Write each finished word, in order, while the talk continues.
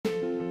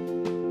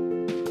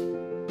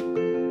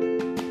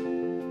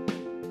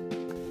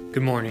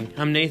Good morning.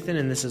 I'm Nathan,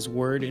 and this is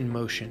Word in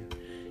Motion.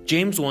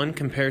 James 1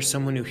 compares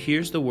someone who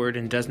hears the word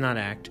and does not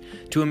act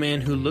to a man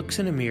who looks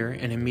in a mirror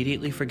and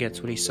immediately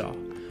forgets what he saw.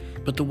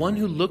 But the one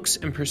who looks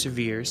and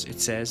perseveres,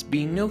 it says,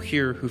 being no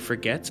hearer who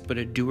forgets, but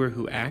a doer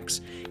who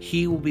acts,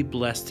 he will be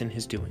blessed in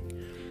his doing.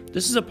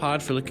 This is a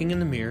pod for looking in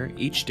the mirror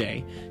each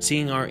day,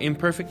 seeing our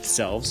imperfect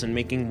selves, and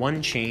making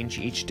one change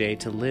each day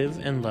to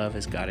live and love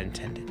as God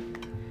intended.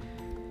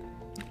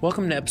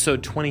 Welcome to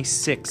episode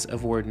 26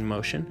 of Word in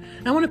Motion.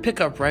 I want to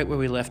pick up right where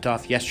we left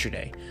off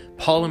yesterday.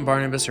 Paul and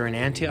Barnabas are in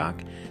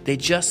Antioch. They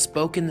just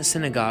spoke in the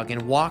synagogue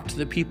and walked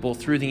the people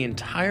through the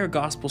entire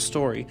gospel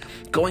story,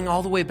 going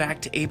all the way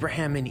back to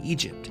Abraham in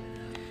Egypt.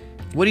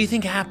 What do you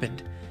think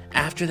happened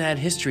after that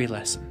history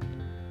lesson?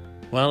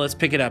 Well, let's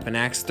pick it up in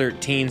Acts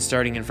 13,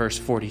 starting in verse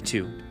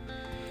 42.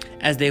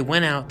 As they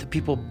went out, the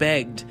people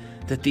begged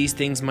that these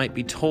things might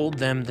be told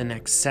them the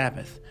next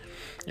Sabbath.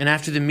 And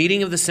after the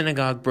meeting of the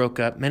synagogue broke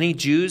up, many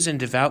Jews and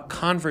devout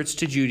converts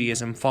to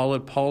Judaism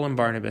followed Paul and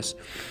Barnabas,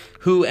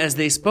 who, as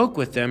they spoke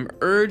with them,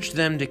 urged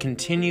them to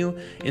continue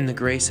in the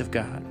grace of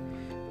God.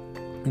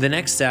 The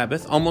next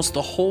Sabbath, almost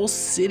the whole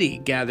city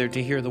gathered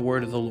to hear the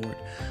word of the Lord.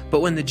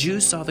 But when the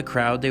Jews saw the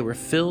crowd, they were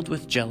filled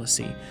with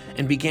jealousy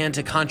and began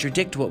to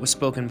contradict what was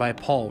spoken by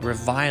Paul,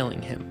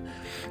 reviling him.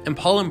 And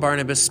Paul and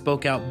Barnabas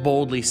spoke out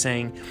boldly,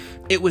 saying,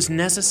 "It was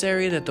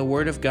necessary that the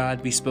word of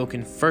God be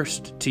spoken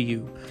first to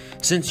you.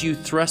 Since you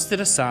thrust it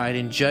aside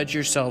and judge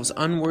yourselves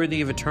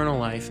unworthy of eternal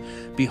life,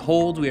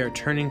 behold, we are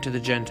turning to the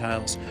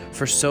Gentiles.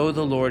 For so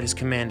the Lord has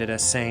commanded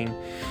us, saying,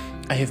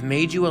 I have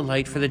made you a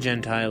light for the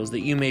Gentiles,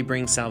 that you may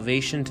bring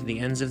salvation to the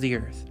ends of the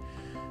earth."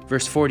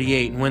 Verse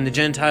 48, when the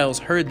Gentiles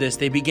heard this,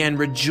 they began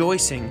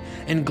rejoicing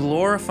and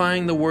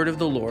glorifying the word of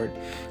the Lord.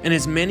 And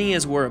as many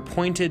as were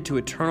appointed to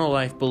eternal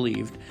life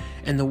believed.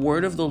 And the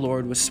word of the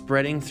Lord was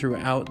spreading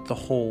throughout the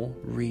whole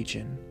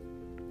region.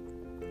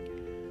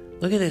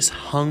 Look at this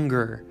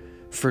hunger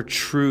for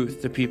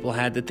truth the people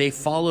had, that they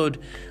followed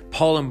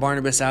Paul and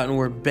Barnabas out and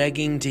were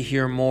begging to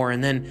hear more.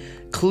 And then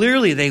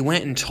clearly they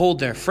went and told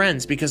their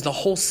friends, because the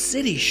whole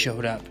city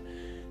showed up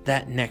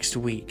that next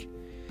week.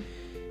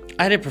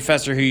 I had a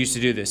professor who used to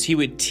do this. He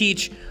would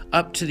teach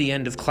up to the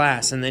end of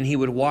class, and then he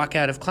would walk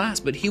out of class,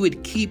 but he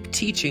would keep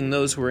teaching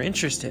those who were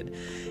interested.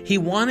 He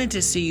wanted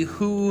to see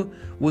who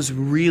was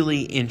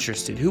really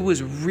interested, who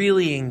was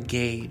really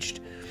engaged.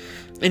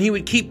 And he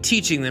would keep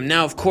teaching them.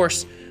 Now, of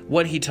course,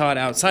 what he taught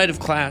outside of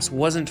class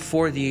wasn't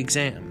for the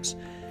exams.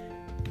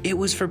 It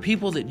was for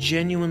people that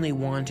genuinely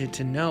wanted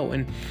to know.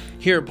 And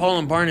here, Paul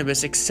and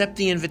Barnabas accept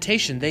the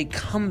invitation. They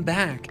come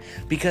back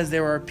because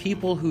there are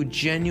people who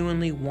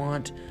genuinely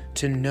want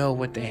to know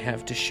what they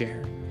have to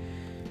share.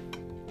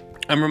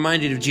 I'm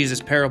reminded of Jesus'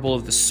 parable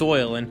of the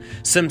soil, and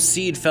some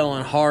seed fell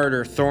on hard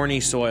or thorny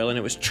soil, and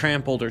it was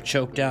trampled or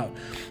choked out.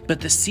 But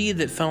the seed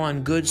that fell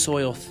on good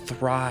soil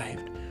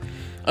thrived.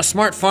 A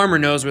smart farmer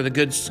knows where the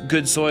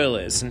good soil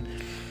is, and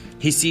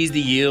he sees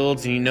the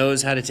yields, and he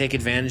knows how to take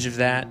advantage of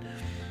that.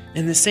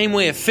 In the same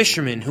way, a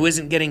fisherman who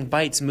isn't getting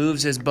bites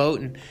moves his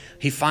boat, and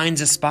he finds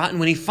a spot, and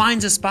when he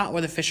finds a spot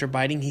where the fish are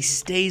biting, he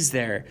stays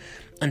there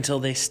until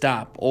they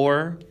stop,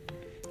 or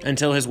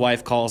until his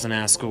wife calls and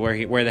asks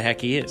where the heck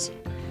he is.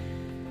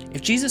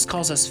 If Jesus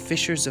calls us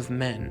fishers of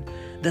men,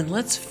 then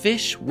let's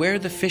fish where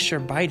the fish are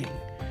biting.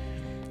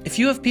 If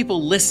you have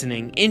people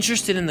listening,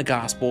 interested in the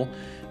gospel,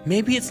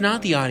 maybe it's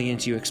not the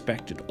audience you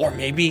expected, or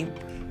maybe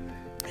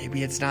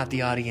it's not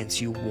the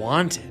audience you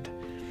wanted.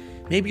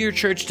 Maybe your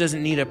church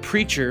doesn't need a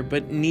preacher,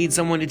 but needs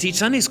someone to teach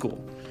Sunday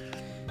school.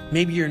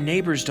 Maybe your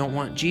neighbors don't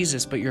want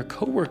Jesus, but your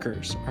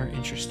coworkers are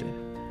interested.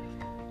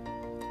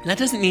 That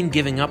doesn't mean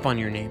giving up on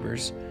your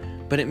neighbors,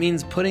 but it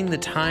means putting the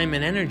time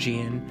and energy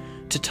in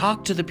to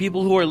talk to the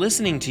people who are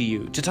listening to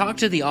you, to talk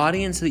to the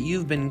audience that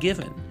you've been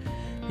given.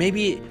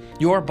 Maybe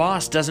your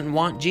boss doesn't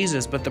want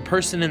Jesus, but the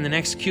person in the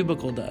next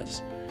cubicle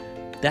does.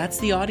 That's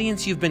the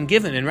audience you've been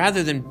given, and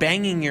rather than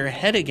banging your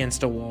head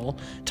against a wall,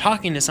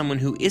 talking to someone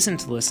who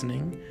isn't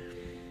listening,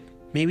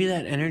 maybe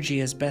that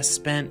energy is best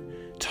spent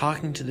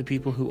talking to the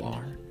people who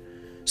are.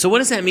 So what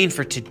does that mean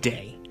for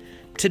today?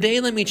 Today,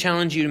 let me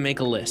challenge you to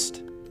make a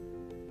list.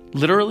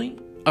 Literally,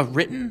 a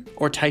written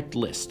or typed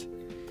list.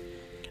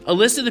 A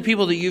list of the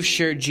people that you've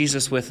shared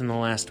Jesus with in the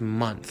last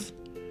month.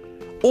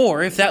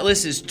 Or if that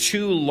list is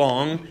too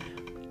long,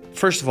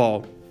 first of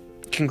all,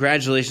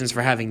 congratulations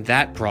for having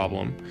that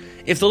problem.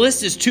 If the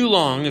list is too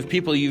long of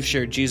people you've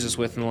shared Jesus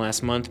with in the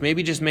last month,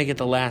 maybe just make it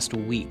the last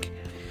week.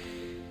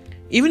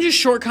 Even just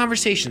short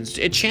conversations,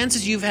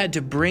 chances you've had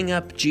to bring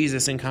up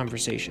Jesus in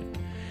conversation.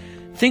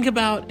 Think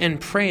about and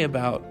pray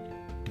about,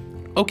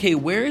 okay,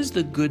 where is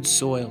the good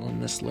soil on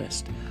this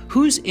list?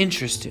 Who's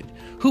interested?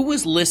 Who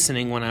was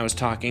listening when I was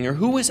talking? Or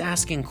who was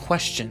asking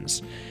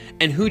questions?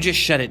 And who just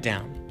shut it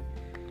down?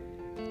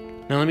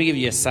 Now let me give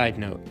you a side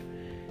note.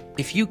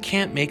 If you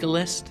can't make a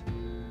list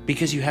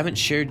because you haven't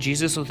shared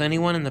Jesus with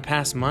anyone in the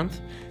past month,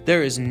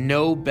 there is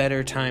no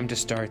better time to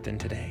start than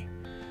today.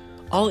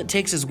 All it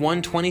takes is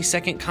one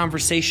 20-second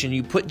conversation.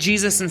 You put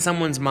Jesus in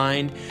someone's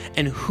mind,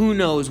 and who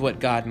knows what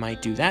God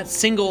might do. That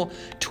single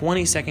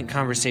 20-second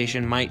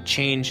conversation might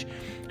change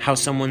how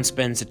someone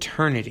spends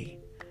eternity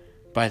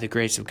by the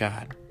grace of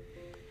God.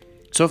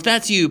 So if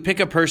that's you, pick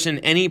a person,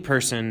 any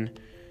person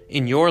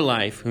in your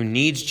life who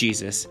needs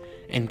Jesus,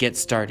 and get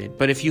started.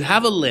 But if you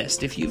have a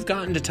list, if you've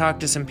gotten to talk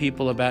to some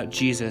people about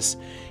Jesus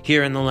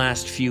here in the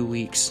last few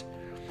weeks,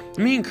 let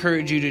me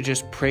encourage you to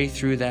just pray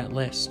through that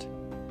list.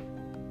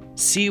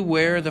 See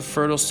where the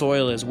fertile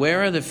soil is.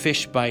 Where are the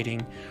fish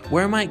biting?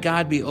 Where might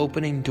God be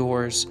opening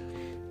doors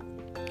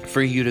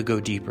for you to go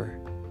deeper?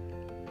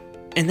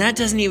 And that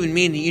doesn't even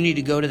mean that you need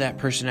to go to that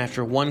person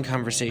after one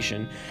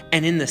conversation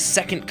and in the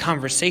second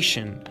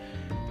conversation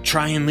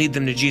try and lead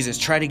them to Jesus.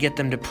 Try to get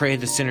them to pray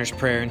the sinner's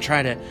prayer and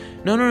try to...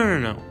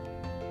 No.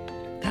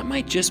 That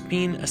might just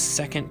mean a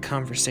second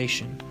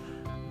conversation.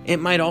 It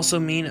might also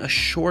mean a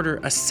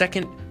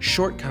second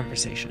short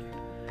conversation.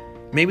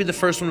 Maybe the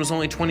first one was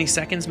only 20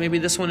 seconds. Maybe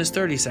this one is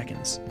 30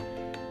 seconds.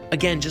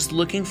 Again, just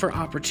looking for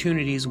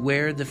opportunities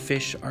where the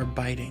fish are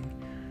biting.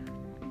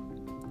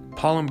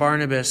 Paul and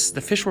Barnabas,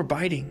 the fish were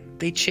biting.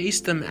 They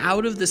chased them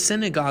out of the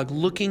synagogue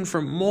looking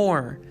for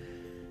more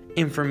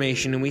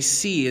information. And we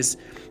see as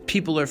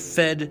people are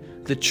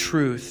fed the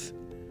truth,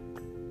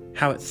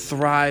 how it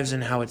thrives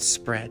and how it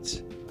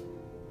spreads.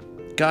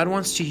 God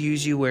wants to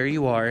use you where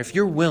you are. If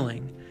you're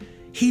willing,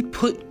 He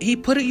put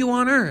you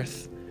on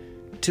earth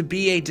to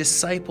be a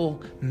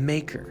disciple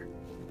maker.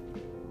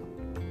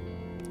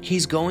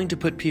 He's going to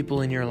put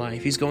people in your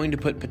life. He's going to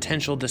put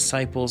potential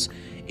disciples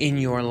in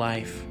your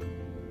life.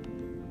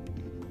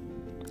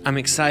 I'm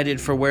excited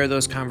for where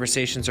those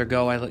conversations are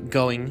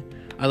going.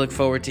 I look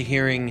forward to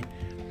hearing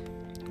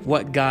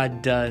what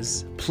God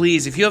does.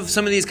 Please, if you have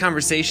some of these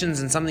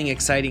conversations and something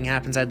exciting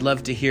happens, I'd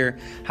love to hear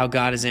how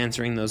God is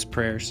answering those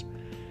prayers.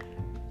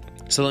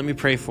 So let me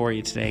pray for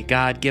you today.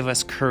 God, give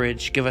us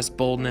courage, give us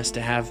boldness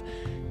to have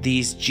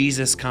these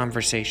Jesus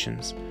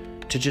conversations,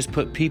 to just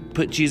put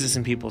Jesus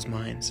in people's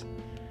minds.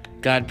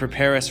 God,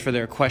 prepare us for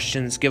their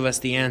questions, give us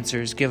the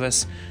answers, give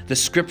us the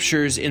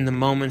scriptures in the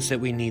moments that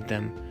we need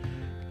them.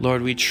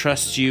 Lord, we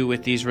trust you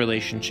with these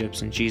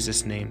relationships. In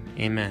Jesus' name,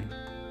 amen.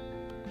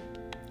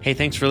 Hey,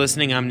 thanks for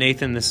listening. I'm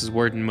Nathan. This is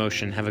Word in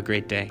Motion. Have a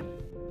great day.